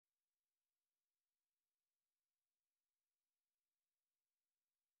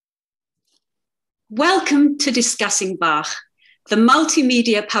Welcome to Discussing Bach, the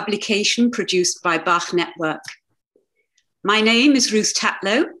multimedia publication produced by Bach Network. My name is Ruth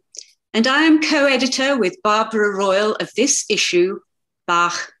Tatlow, and I am co-editor with Barbara Royal of this issue,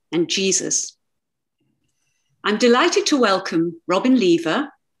 Bach and Jesus. I'm delighted to welcome Robin Lever,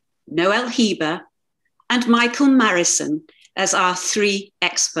 Noelle Heber, and Michael Marissen as our three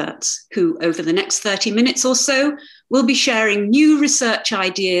experts who, over the next 30 minutes or so, will be sharing new research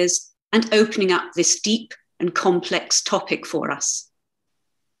ideas and opening up this deep and complex topic for us.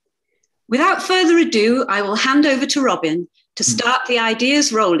 Without further ado, I will hand over to Robin to start the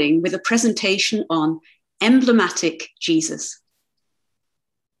ideas rolling with a presentation on emblematic Jesus.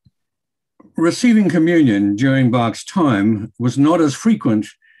 Receiving communion during Bach's time was not as frequent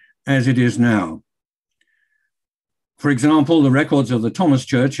as it is now. For example, the records of the Thomas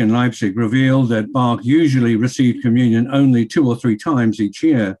Church in Leipzig reveal that Bach usually received communion only 2 or 3 times each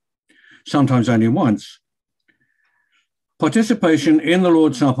year, sometimes only once. Participation in the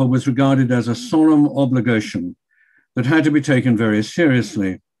Lord's Supper was regarded as a solemn obligation that had to be taken very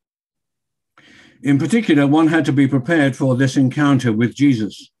seriously. In particular, one had to be prepared for this encounter with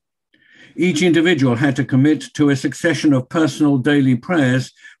Jesus. Each individual had to commit to a succession of personal daily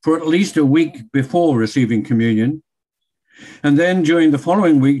prayers for at least a week before receiving communion, and then during the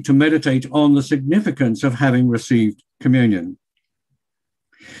following week to meditate on the significance of having received communion.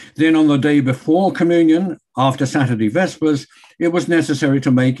 Then on the day before communion, after Saturday Vespers, it was necessary to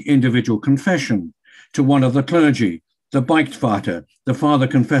make individual confession to one of the clergy, the Beichtvater, the father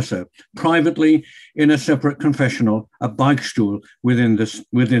confessor, privately in a separate confessional, a Beichtstuhl within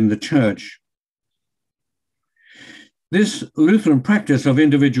the church. This Lutheran practice of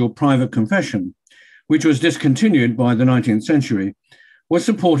individual private confession, which was discontinued by the 19th century, was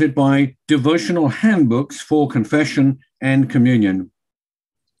supported by devotional handbooks for confession and communion.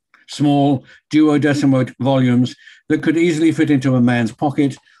 Small duodecimo volumes that could easily fit into a man's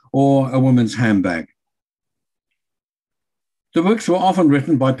pocket or a woman's handbag. The books were often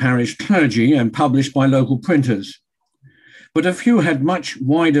written by parish clergy and published by local printers, but a few had much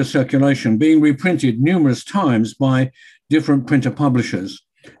wider circulation, being reprinted numerous times by different printer publishers,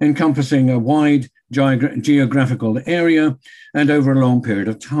 encompassing a wide geographical area and over a long period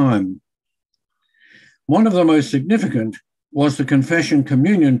of time. One of the most significant was the Confession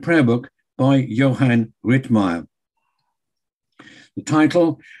Communion Prayer Book by Johann Rittmeyer. The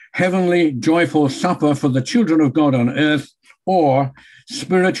title, Heavenly Joyful Supper for the Children of God on Earth, or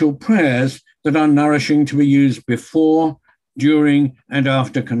Spiritual Prayers that are Nourishing to be Used Before, During, and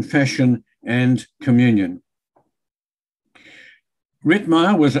After Confession and Communion.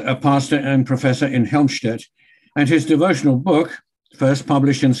 Rittmeyer was a pastor and professor in Helmstedt, and his devotional book, first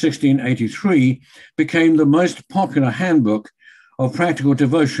published in 1683, became the most popular handbook of practical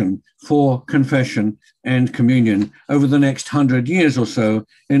devotion for confession and communion over the next 100 years or so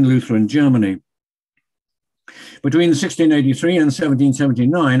in Lutheran Germany. Between 1683 and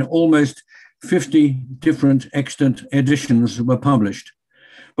 1779, almost 50 different extant editions were published.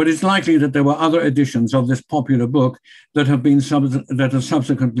 But it's likely that there were other editions of this popular book that have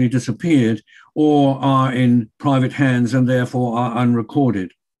subsequently disappeared or are in private hands and therefore are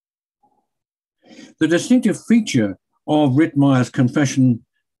unrecorded. The distinctive feature of Rittmeyer's Confession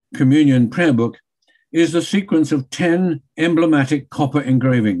Communion Prayer Book is the sequence of 10 emblematic copper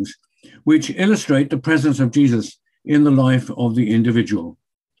engravings, which illustrate the presence of Jesus in the life of the individual.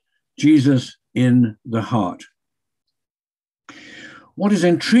 Jesus in the heart. What is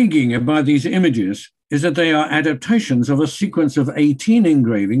intriguing about these images is that they are adaptations of a sequence of 18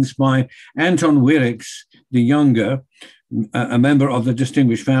 engravings by Anton Wierix the Younger, a member of the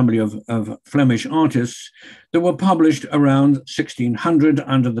distinguished family of Flemish artists, that were published around 1600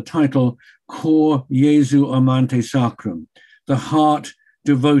 under the title Cor Jesu Amante Sacrum, the heart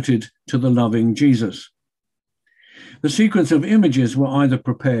devoted to the loving Jesus. The sequence of images were either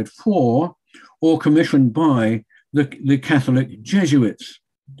prepared for or commissioned by the Catholic Jesuits.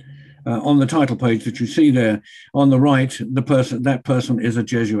 On the title page that you see there on the right, that person is a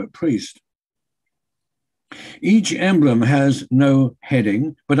Jesuit priest. Each emblem has no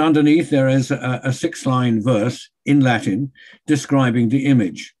heading, but underneath there is a 6-line verse in Latin describing the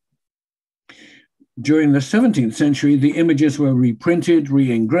image. During the 17th century, the images were reprinted,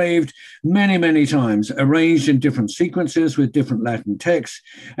 re-engraved many, many times, arranged in different sequences with different Latin texts,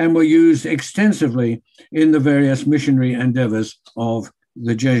 and were used extensively in the various missionary endeavors of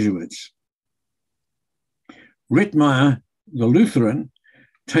the Jesuits. Rittmeyer, the Lutheran,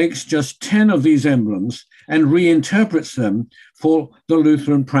 takes just 10 of these emblems and reinterprets them for the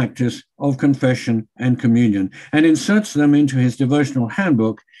Lutheran practice of confession and communion, and inserts them into his devotional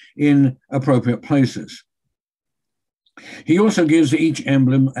handbook in appropriate places. He also gives each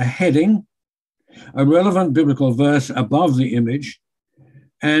emblem a heading, a relevant biblical verse above the image,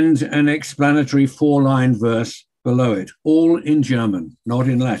 and an explanatory 4-line verse below it, all in German, not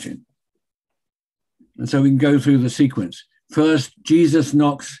in Latin. And so we can go through the sequence. First, Jesus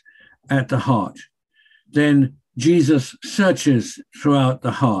knocks at the heart. Then Jesus searches throughout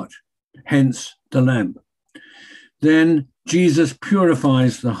the heart, hence the lamp. Then Jesus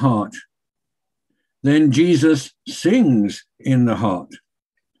purifies the heart. Then Jesus sings in the heart.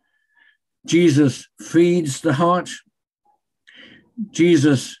 Jesus feeds the heart.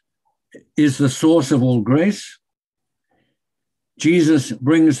 Jesus is the source of all grace. Jesus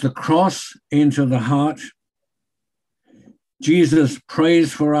brings the cross into the heart. Jesus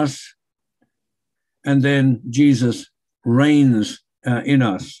prays for us. And then Jesus reigns in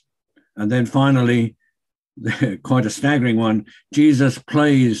us. And then finally, quite a staggering one, Jesus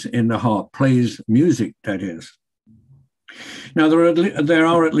plays in the heart, plays music, that is. Now, there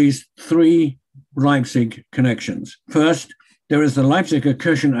are at least 3 Leipzig connections. First, there is the Leipziger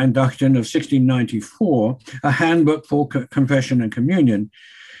Kirchen Andachten of 1694, a handbook for confession and communion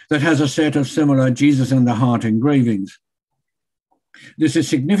that has a set of similar Jesus in the heart engravings. This is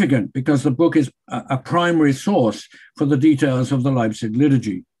significant because the book is a primary source for the details of the Leipzig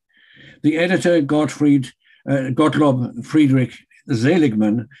liturgy. The editor, Gottlob Friedrich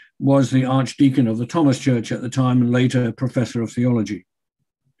Seligmann, was the archdeacon of the Thomas Church at the time and later professor of theology.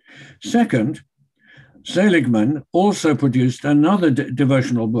 Second, Seligmann also produced another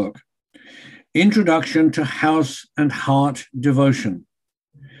devotional book, Introduction to House and Heart Devotion,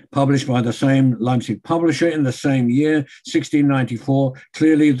 published by the same Leipzig publisher in the same year, 1694,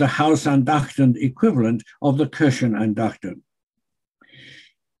 clearly the Hausandachten equivalent of the Kirchenandachten.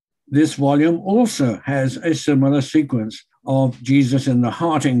 This volume also has a similar sequence of Jesus in the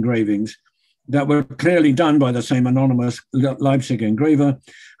heart engravings that were clearly done by the same anonymous Leipzig engraver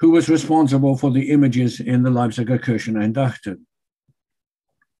who was responsible for the images in the Leipziger Kirchenandachten.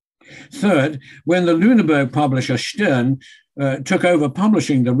 Third, when the Lüneburg publisher Stern took over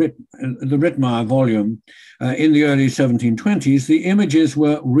publishing the Rittmeyer volume in the early 1720s, the images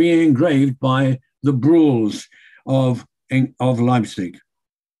were re-engraved by the Bruhls of Leipzig.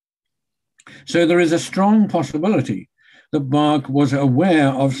 So there is a strong possibility that Bach was aware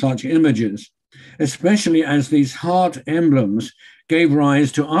of such images, especially as these heart emblems gave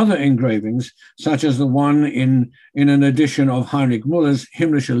rise to other engravings, such as the one in an edition of Heinrich Müller's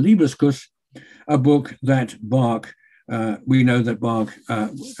Himmlischer Liebeskuss, a book that Bach, we know that Bach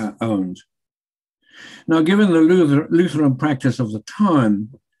owned. Now, given the Lutheran practice of the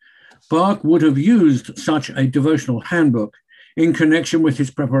time, Bach would have used such a devotional handbook in connection with his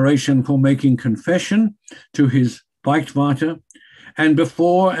preparation for making confession to his Beichtvater and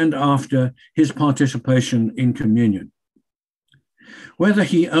before and after his participation in communion. Whether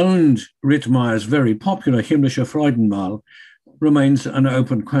he owned Rittmeyer's very popular Himmlische Freudenmahl remains an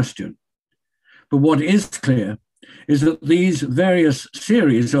open question. But what is clear is that these various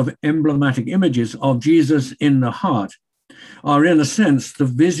series of emblematic images of Jesus in the heart are, in a sense, the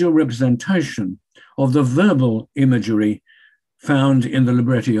visual representation of the verbal imagery found in the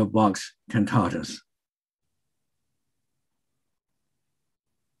libretti of Bach's cantatas.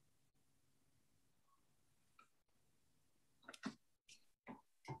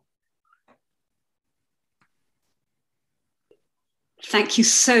 Thank you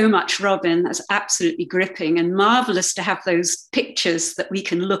so much, Robin. That's absolutely gripping and marvelous to have those pictures that we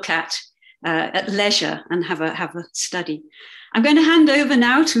can look at leisure and have a study. I'm going to hand over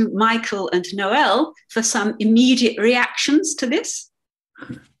now to Michael and Noelle for some immediate reactions to this.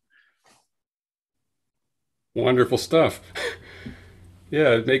 Wonderful stuff.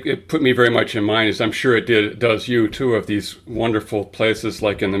 Yeah, it put me very much in mind, as I'm sure it does you too, of these wonderful places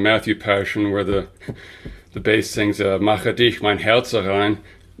like in the Matthew Passion where the bass sings, Mache dich mein Herz rein,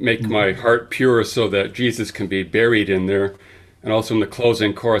 make my heart pure, so that Jesus can be buried in there. And also in the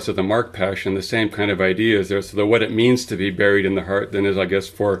closing chorus of the Mark Passion, the same kind of idea is there. So what it means to be buried in the heart then is, I guess,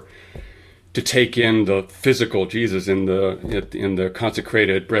 to take in the physical Jesus in the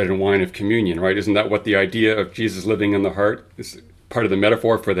consecrated bread and wine of communion, right? Isn't that what the idea of Jesus living in the heart is, part of the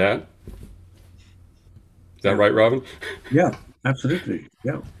metaphor for that? Is that right, Robin? Yeah, absolutely.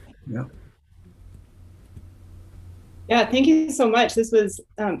 Yeah. Yeah, thank you so much. This was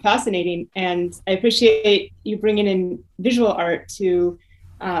fascinating, and I appreciate you bringing in visual art to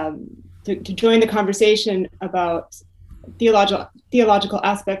join the conversation about theological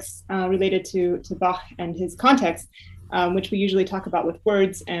aspects related to Bach and his context, which we usually talk about with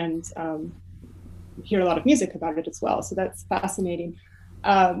words and hear a lot of music about it as well. So that's fascinating.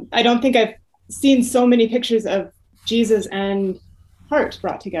 I don't think I've seen so many pictures of Jesus and heart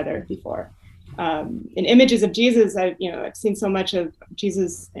brought together before. In images of Jesus, I've seen so much of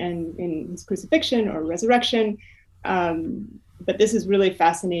Jesus and in his crucifixion or resurrection, but this is really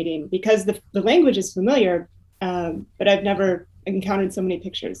fascinating because the language is familiar, but I've never encountered so many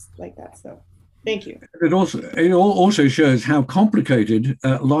pictures like that. So thank you. It also shows how complicated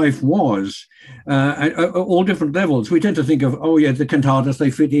life was at all different levels. We tend to think of, the cantatas, they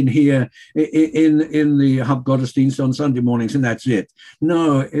fit in here in the Hauptgottesdienst on Sunday mornings, and that's it.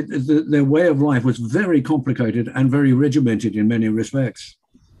 No, their way of life was very complicated and very regimented in many respects.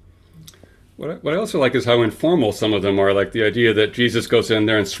 What I also like is how informal some of them are, like the idea that Jesus goes in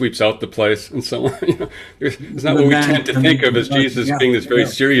there and sweeps out the place and so on. It's not what we tend to think of as Jesus being this very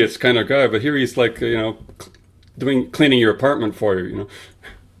serious kind of guy, but here he's like, cleaning your apartment for you,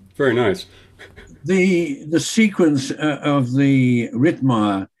 Very nice. The sequence of the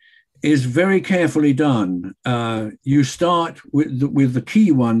Ritmar is very carefully done. You start with the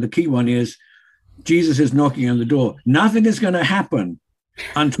key one. The key one is Jesus is knocking on the door. Nothing is going to happen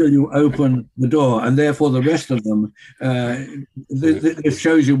until you open the door, and therefore the rest of them, it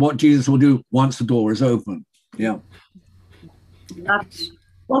shows you what Jesus will do once the door is open. Yeah.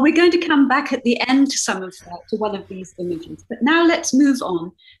 Well, we're going to come back at the end to one of these images, but now let's move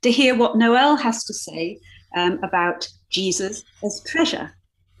on to hear what Noelle has to say about Jesus as treasure.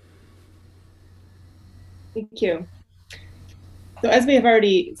 Thank you. So as we have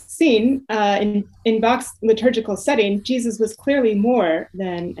already seen, in Bach's liturgical setting, Jesus was clearly more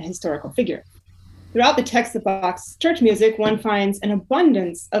than a historical figure. Throughout the text of Bach's church music, one finds an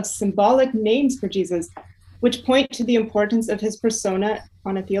abundance of symbolic names for Jesus, which point to the importance of his persona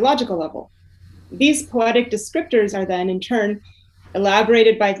on a theological level. These poetic descriptors are then, in turn,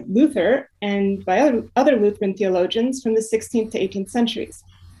 elaborated by Luther and by other Lutheran theologians from the 16th to 18th centuries.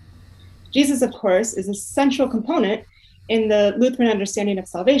 Jesus, of course, is a central component in the Lutheran understanding of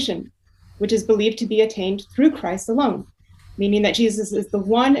salvation, which is believed to be attained through Christ alone, meaning that Jesus is the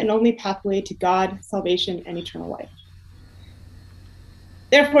one and only pathway to God, salvation, and eternal life.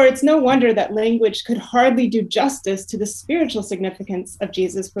 Therefore, it's no wonder that language could hardly do justice to the spiritual significance of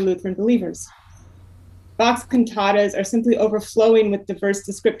Jesus for Lutheran believers. Bach's cantatas are simply overflowing with diverse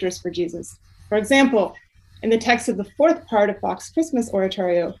descriptors for Jesus. For example, in the text of the fourth part of Bach's Christmas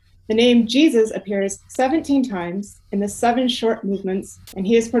oratorio, the name Jesus appears 17 times in the 7 short movements, and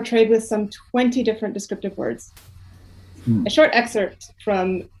he is portrayed with some 20 different descriptive words. A short excerpt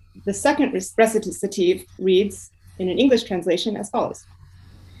from the second recitative reads, in an English translation, as follows.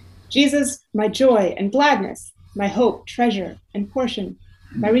 Jesus, my joy and gladness, my hope, treasure, and portion,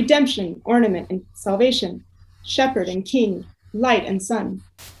 my redemption, ornament, and salvation, shepherd and king, light and sun.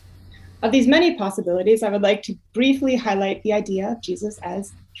 Of these many possibilities, I would like to briefly highlight the idea of Jesus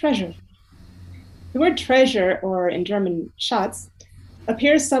as treasure. The word treasure, or in German Schatz,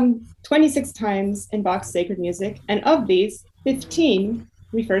 appears some 26 times in Bach's sacred music, and of these, 15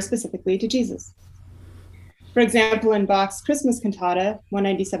 refer specifically to Jesus. For example, in Bach's Christmas cantata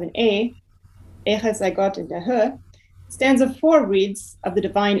 197a, Eche sei Gott in der Höhe, stanza 4 reads of the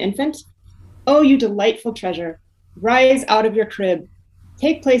divine infant, "O you delightful treasure, rise out of your crib,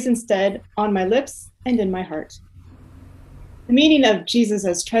 take place instead on my lips and in my heart." The meaning of Jesus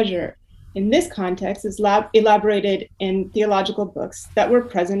as treasure in this context is elaborated in theological books that were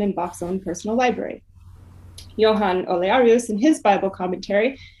present in Bach's own personal library. Johann Olearius, in his Bible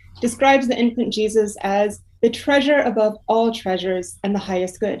commentary, describes the infant Jesus as the treasure above all treasures and the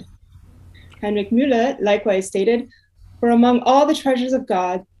highest good. Heinrich Müller likewise stated, "For among all the treasures of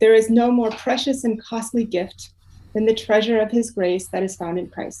God, there is no more precious and costly gift than the treasure of his grace that is found in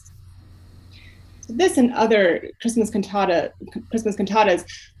Christ." So this and other Christmas cantatas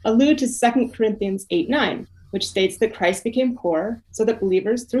allude to 2 Corinthians 8:9, which states that Christ became poor so that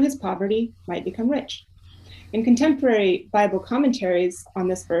believers through his poverty might become rich. In contemporary Bible commentaries on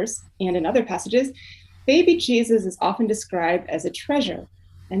this verse and in other passages, baby Jesus is often described as a treasure,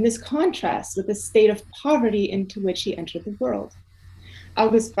 and this contrasts with the state of poverty into which he entered the world.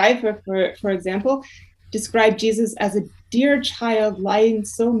 August Pfeiffer, for example, described Jesus as a dear child lying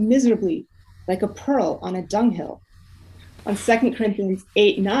so miserably, like a pearl on a dunghill. On 2 Corinthians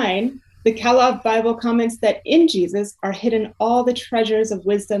 8:9, the Kalov Bible comments that in Jesus are hidden all the treasures of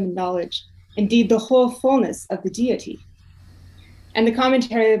wisdom and knowledge, indeed the whole fullness of the deity. And the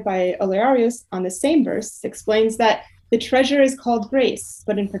commentary by Olearius on the same verse explains that the treasure is called grace,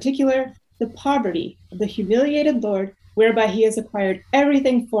 but in particular, the poverty of the humiliated Lord, whereby he has acquired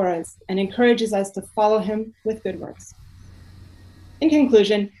everything for us and encourages us to follow him with good works. In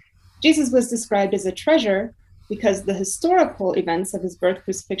conclusion, Jesus was described as a treasure because the historical events of his birth,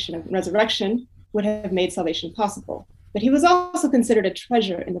 crucifixion, and resurrection would have made salvation possible. But he was also considered a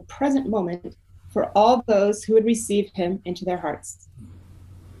treasure in the present moment for all those who would receive him into their hearts.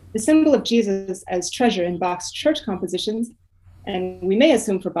 The symbol of Jesus as treasure in Bach's church compositions, and we may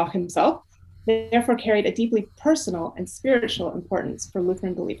assume for Bach himself, therefore carried a deeply personal and spiritual importance for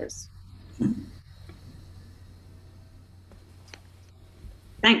Lutheran believers.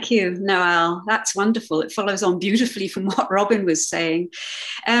 Thank you, Noelle. That's wonderful. It follows on beautifully from what Robin was saying.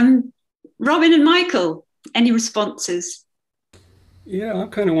 Robin and Michael, any responses? Yeah,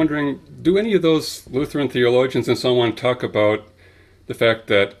 I'm kind of wondering, do any of those Lutheran theologians and so on talk about the fact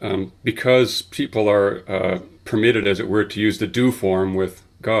that because people are permitted, as it were, to use the du form with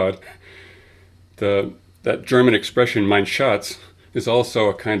God, that German expression, mein Schatz, is also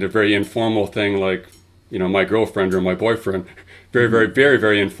a kind of very informal thing, like, you know, my girlfriend or my boyfriend. Very, very, very,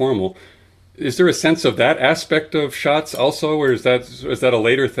 very informal. Is there a sense of that aspect of Schatz also, or is that a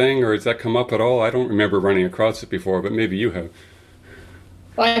later thing, or has that come up at all? I don't remember running across it before, but maybe you have.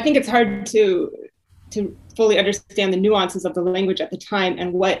 Well, I think it's hard to fully understand the nuances of the language at the time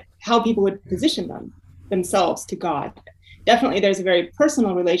and how people would position themselves to God. Definitely, there's a very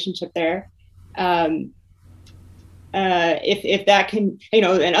personal relationship there. If that can, you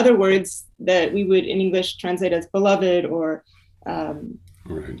know, in other words, that we would in English translate as beloved or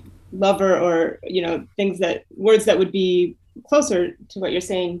right. lover, or, you know, words that would be closer to what you're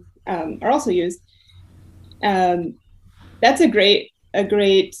saying are also used. That's a great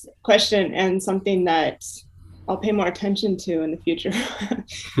question, and something that I'll pay more attention to in the future.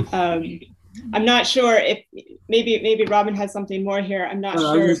 I'm not sure if maybe Robin has something more here. I'm not sure.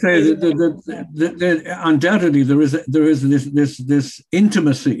 I was going to say that undoubtedly there is this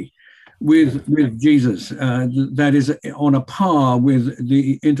intimacy with Jesus that is on a par with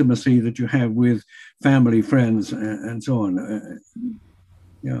the intimacy that you have with family, friends, and so on.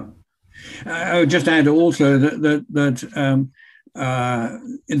 Yeah, I would just add also that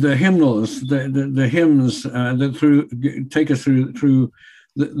the hymnals, the hymns that take us through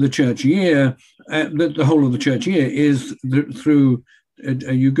the church year, the whole of the church year is through.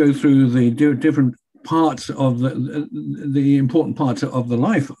 You go through the different parts of the important parts of the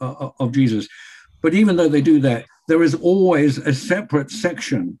life of Jesus. But even though they do that, there is always a separate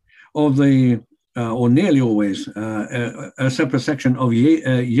section of or nearly always, a separate section of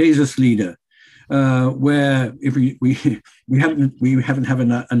Jesus Lieder, where if we haven't have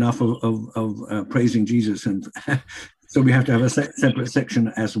enough of praising Jesus, and so we have to have a separate section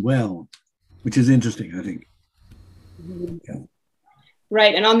as well, which is interesting, I think. Yeah.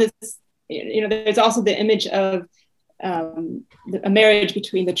 Right, and on this, you know, there's also the image of a marriage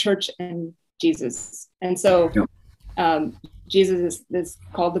between the church and Jesus. And so Jesus is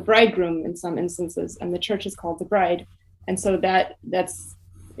called the bridegroom in some instances, and the church is called the bride. And so that's,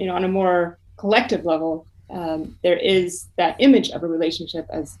 you know, on a more collective level, there is that image of a relationship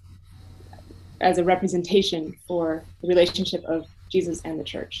as a representation for the relationship of Jesus and the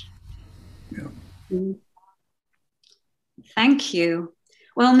church. Yeah. Mm-hmm. Thank you.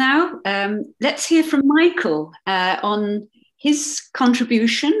 Well, now let's hear from Michael on his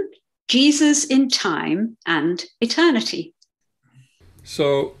contribution, Jesus in Time and Eternity.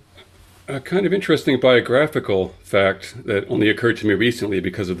 So, a kind of interesting biographical fact that only occurred to me recently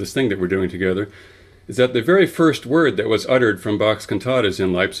because of this thing that we're doing together is that the very first word that was uttered from Bach's cantatas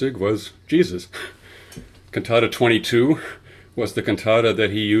in Leipzig was Jesus. Cantata 22 was the cantata that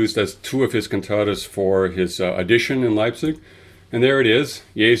he used as two of his cantatas for his audition in Leipzig. And there it is,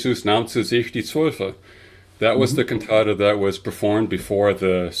 Jesus nahmte sich die Zwölfe. That was the cantata that was performed before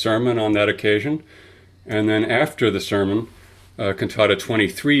the sermon on that occasion. And then after the sermon, cantata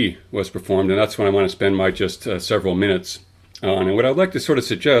 23 was performed, and that's what I want to spend my just several minutes on. And what I'd like to sort of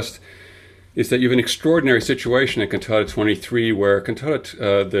suggest is that you have an extraordinary situation in cantata 23 where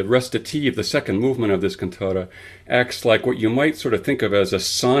the recitative, the second movement of this cantata, acts like what you might sort of think of as a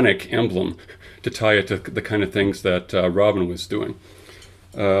sonic emblem to tie it to the kind of things that Robin was doing.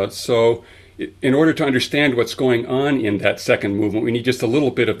 So in order to understand what's going on in that second movement, we need just a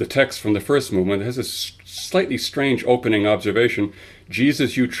little bit of the text from the first movement. It has a slightly strange opening observation.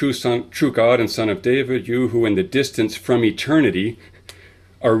 Jesus, you true God and Son of David, you who in the distance from eternity,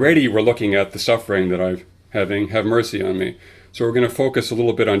 already we're looking at the suffering that I'm having, have mercy on me. So we're going to focus a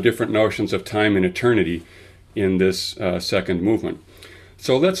little bit on different notions of time and eternity in this second movement.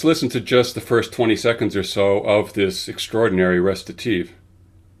 So let's listen to just the first 20 seconds or so of this extraordinary recitative.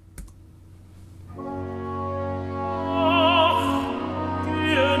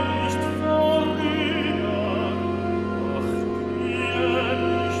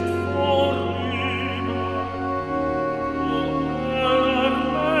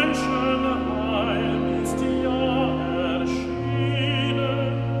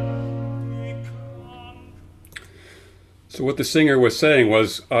 So what the singer was saying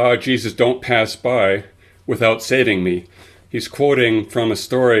was, Jesus, don't pass by without saving me. He's quoting from a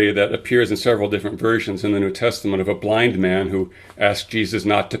story that appears in several different versions in the New Testament of a blind man who asked Jesus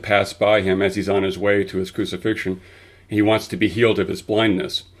not to pass by him as he's on his way to his crucifixion. He wants to be healed of his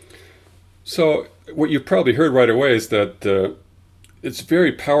blindness. So what you've probably heard right away is that it's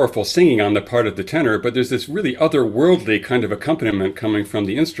very powerful singing on the part of the tenor, but there's this really otherworldly kind of accompaniment coming from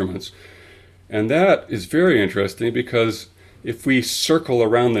the instruments. And that is very interesting because if we circle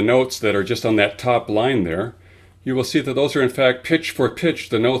around the notes that are just on that top line there, you will see that those are in fact pitch for pitch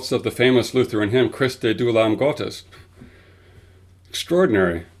the notes of the famous Lutheran hymn, Christe Dulam Gottes.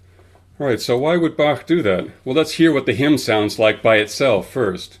 Extraordinary. All right, so why would Bach do that? Well, let's hear what the hymn sounds like by itself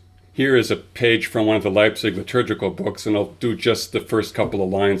first. Here is a page from one of the Leipzig liturgical books, and I'll do just the first couple of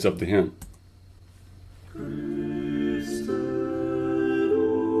lines of the hymn.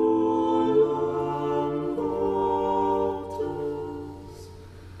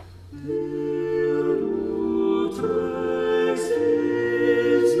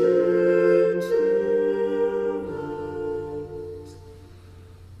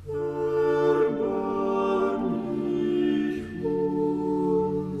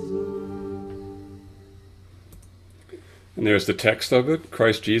 And there's the text of it.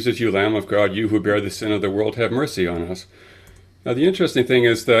 Christ Jesus, you Lamb of God, you who bear the sin of the world, have mercy on us. Now, the interesting thing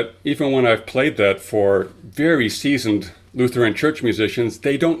is that even when I've played that for very seasoned Lutheran church musicians,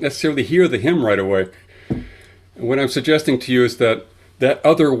 they don't necessarily hear the hymn right away. And what I'm suggesting to you is that that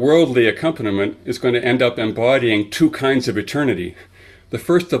otherworldly accompaniment is going to end up embodying two kinds of eternity. The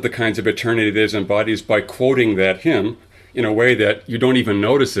first of the kinds of eternity that is embodied is by quoting that hymn in a way that you don't even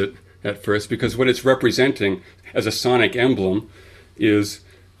notice it at first, because what it's representing as a sonic emblem is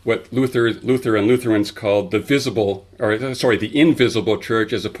what Luther and Lutherans called the invisible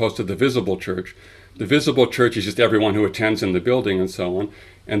church as opposed to the visible church. The visible church is just everyone who attends in the building and so on,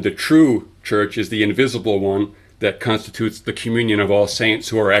 and the true church is the invisible one that constitutes the communion of all saints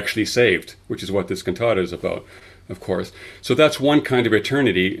who are actually saved, which is what this cantata is about, of course. So that's one kind of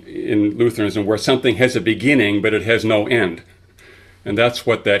eternity in Lutheranism where something has a beginning but it has no end. And that's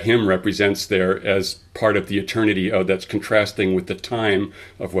what that hymn represents there as part of the eternity that's contrasting with the time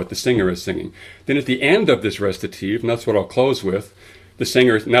of what the singer is singing. Then at the end of this recitative, and that's what I'll close with, the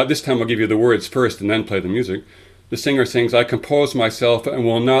singer, now this time I'll give you the words first and then play the music. The singer sings, I compose myself and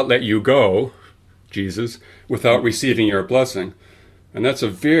will not let you go, Jesus, without receiving your blessing. And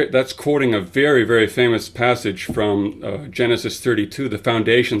that's quoting a very, very famous passage from Genesis 32, the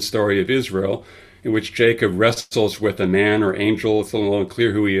foundation story of Israel, in which Jacob wrestles with a man or angel. It's a little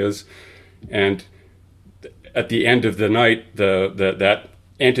unclear who he is. And at the end of the night, that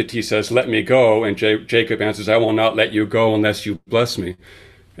entity says, let me go. And Jacob answers, I will not let you go unless you bless me.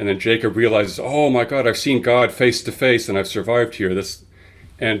 And then Jacob realizes, oh my God, I've seen God face to face and I've survived here.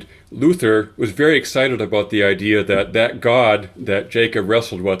 And Luther was very excited about the idea that that God that Jacob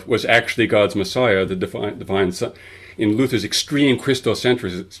wrestled with was actually God's Messiah, the divine Son. In Luther's extreme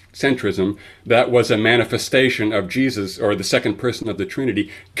Christocentrism, that was a manifestation of Jesus, or the second person of the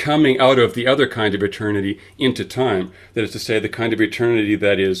Trinity, coming out of the other kind of eternity into time. That is to say, the kind of eternity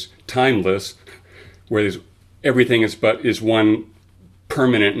that is timeless, where everything is one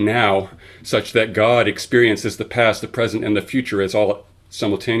permanent now, such that God experiences the past, the present, and the future as all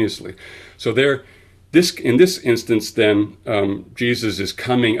simultaneously. So in this instance, then, Jesus is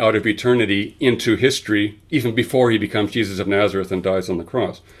coming out of eternity into history, even before he becomes Jesus of Nazareth and dies on the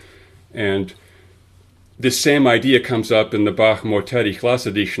cross. And this same idea comes up in the Bach Motet, Ich lasse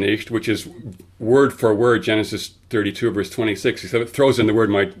dich nicht, which is word for word Genesis 32, verse 26, except it throws in the word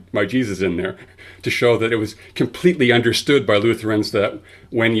my Jesus in there to show that it was completely understood by Lutherans that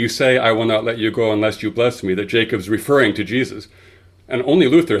when you say, I will not let you go unless you bless me, that Jacob's referring to Jesus. And only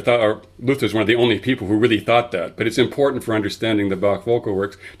Luther's one of the only people who really thought that. But it's important for understanding the Bach vocal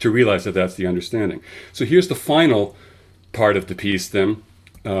works to realize that that's the understanding. So here's the final part of the piece then.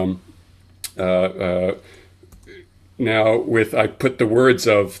 Now I put the words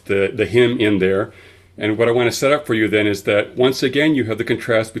of the hymn in there. And what I want to set up for you then is that once again you have the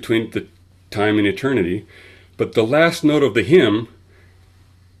contrast between the time and eternity. But the last note of the hymn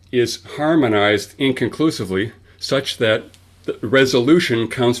is harmonized inconclusively such that the resolution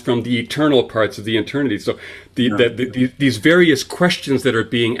comes from the eternal parts of the eternity. So these various questions that are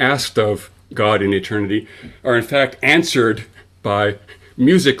being asked of God in eternity are in fact answered by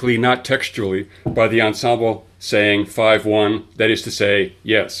musically, not textually, by the ensemble saying 5-1, that is to say,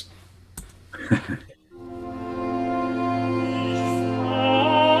 yes.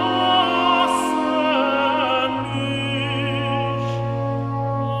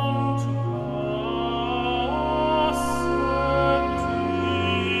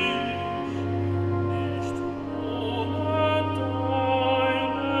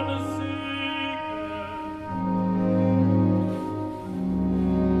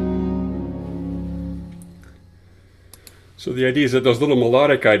 So the idea is that those little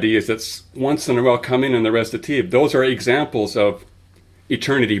melodic ideas that's once in a while come in the recitative, those are examples of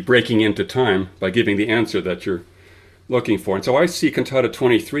eternity breaking into time by giving the answer that you're looking for. And so I see Cantata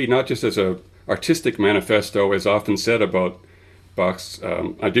 23 not just as a artistic manifesto, as often said about Bach's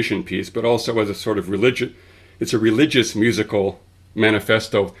audition piece, but also as a sort of it's a religious musical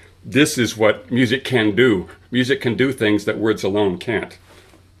manifesto. This is what music can do. Music can do things that words alone can't.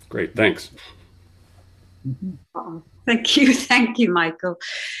 Great, thanks. Oh, thank you, Michael.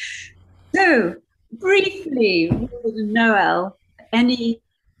 So, briefly, Noelle, how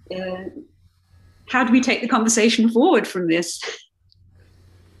do we take the conversation forward from this?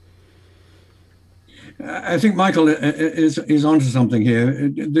 I think Michael is onto something here.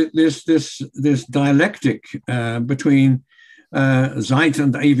 This dialectic between Zeit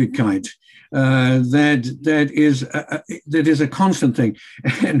and Ewigkeit that is a constant thing,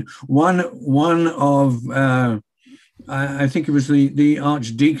 and one of I think it was the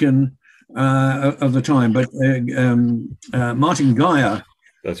archdeacon of the time, but Martin Geyer.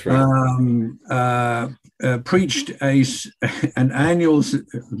 That's right. Preached an annual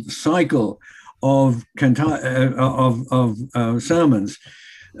cycle of sermons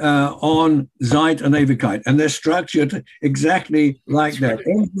on Zeit and Ewigkeit, and they're structured exactly like that.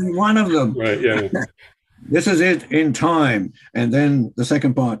 Every one of them. Right. Yeah. This is it in time, and then the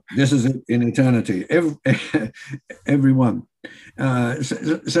second part. This is it in eternity. Every one. So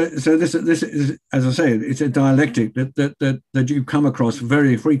this is, as I say, it's a dialectic that you come across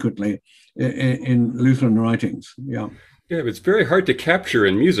very frequently in Lutheran writings. Yeah. Yeah, but it's very hard to capture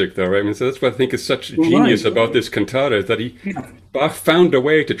in music, though, right? I mean, so that's what I think is such genius about this cantata, is that Bach found a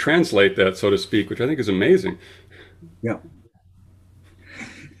way to translate that, so to speak, which I think is amazing. Yeah.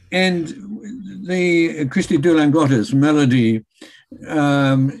 And the Christi Dulan Gottes melody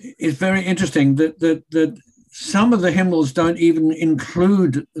is very interesting that some of the hymnals don't even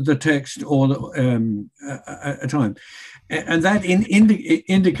include the text or a time. And that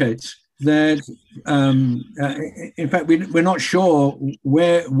indicates that, in fact, we're not sure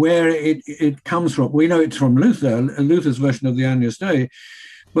where it comes from. We know it's from Luther's version of the Agnus Dei,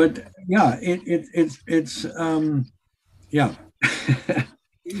 but yeah, it's yeah.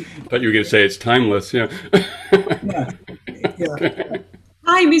 I thought you were going to say it's timeless. Yeah. Yeah.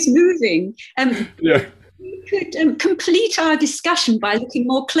 Time is moving. Yeah. We could complete our discussion by looking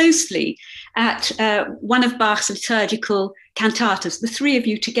more closely at one of Bach's liturgical cantatas, the three of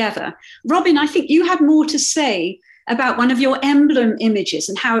you together. Robin, I think you had more to say about one of your emblem images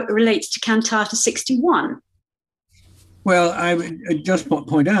and how it relates to Cantata 61. Well, I would just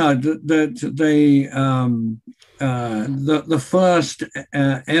point out that the first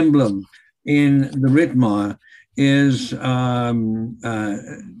emblem in the Ritmar is,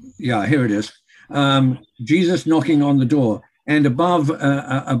 here it is, Jesus knocking on the door. And above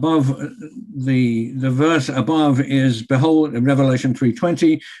the verse above is, behold, in Revelation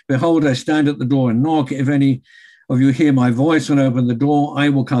 3:20, behold, I stand at the door and knock. If any of you hear my voice and open the door, I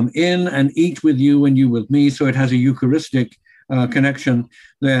will come in and eat with you and you with me. So it has a Eucharistic connection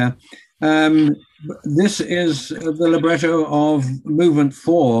there. This is the libretto of movement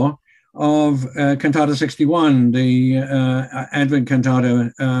 4 of Cantata 61, the Advent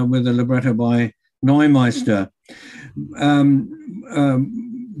cantata with a libretto by Neumeister.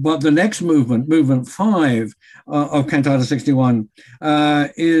 But the next movement 5 of Cantata 61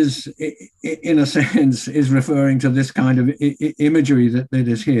 is, in a sense, is referring to this kind of imagery that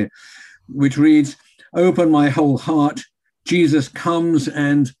is here, which reads, open my whole heart, Jesus comes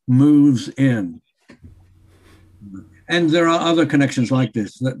and moves in. And there are other connections like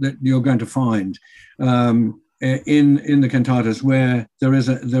this that you're going to find in the cantatas, where there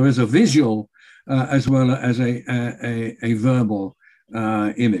is a visual as well as a verbal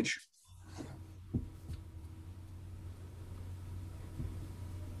image.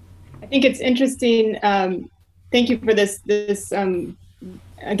 I think it's interesting. Thank you for this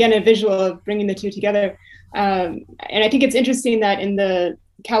again, a visual of bringing the two together. And I think it's interesting that in the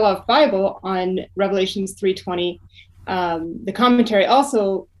Calov Bible on Revelations 3:20, the commentary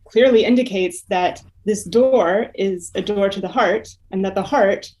also clearly indicates that this door is a door to the heart, and that the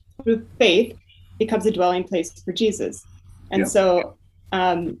heart, through faith, becomes a dwelling place for Jesus. And so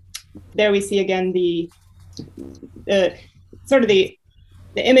there we see again the sort of the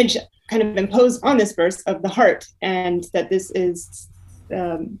image kind of imposed on this verse of the heart, and that this is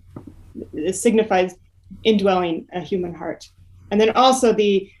this signifies indwelling a human heart. And then also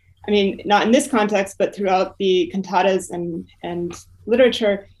not in this context, but throughout the cantatas and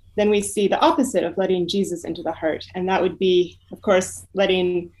literature, then we see the opposite of letting Jesus into the heart. And that would be, of course,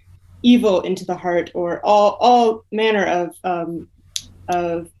 letting evil into the heart, or all manner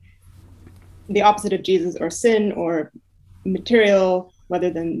of the opposite of Jesus, or sin, or material, rather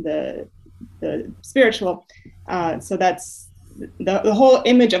than the spiritual. So that's the whole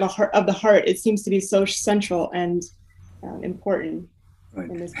image of the heart. It seems to be so central and important.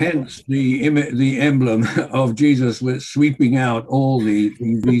 Right. Hence the emblem of Jesus with sweeping out all these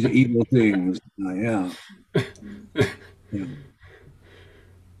evil things. Yeah.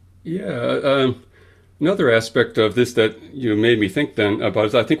 Yeah. Another aspect of this that you made me think then about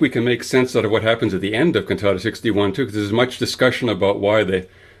is I think we can make sense out of what happens at the end of Cantata 61 too, because there's much discussion about why the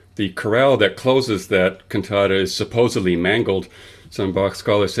chorale that closes that cantata is supposedly mangled. Some Bach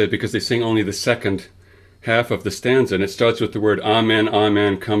scholars say because they sing only the second half of the stanza, and it starts with the word "Amen,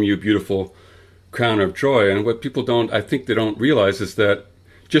 Amen, come you beautiful crown of joy." And what people I think they don't realize is that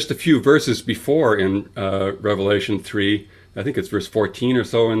just a few verses before in Revelation 3, I think it's verse 14 or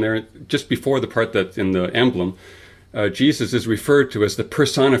so in there, just before the part that's in the emblem, Jesus is referred to as the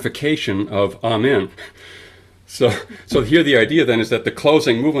personification of Amen. So here the idea then is that the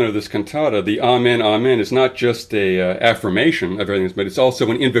closing movement of this cantata, the Amen, Amen, is not just a affirmation of everything, but it's also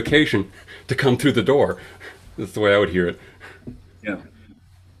an invocation to come through the door. That's the way I would hear it. Yeah.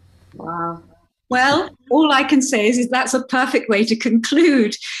 Wow. Well, all I can say is that's a perfect way to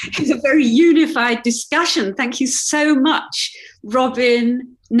conclude. It's a very unified discussion. Thank you so much,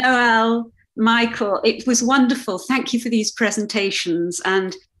 Robin, Noelle, Michael. It was wonderful. Thank you for these presentations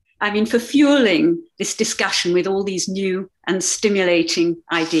and, for fueling this discussion with all these new and stimulating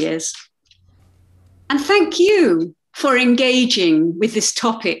ideas. And thank you for engaging with this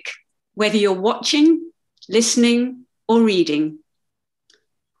topic, whether you're watching, listening, or reading.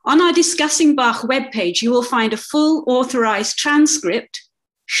 On our Discussing Bach webpage, you will find a full authorized transcript,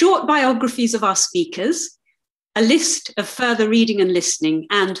 short biographies of our speakers, a list of further reading and listening,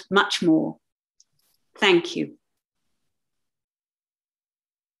 and much more. Thank you.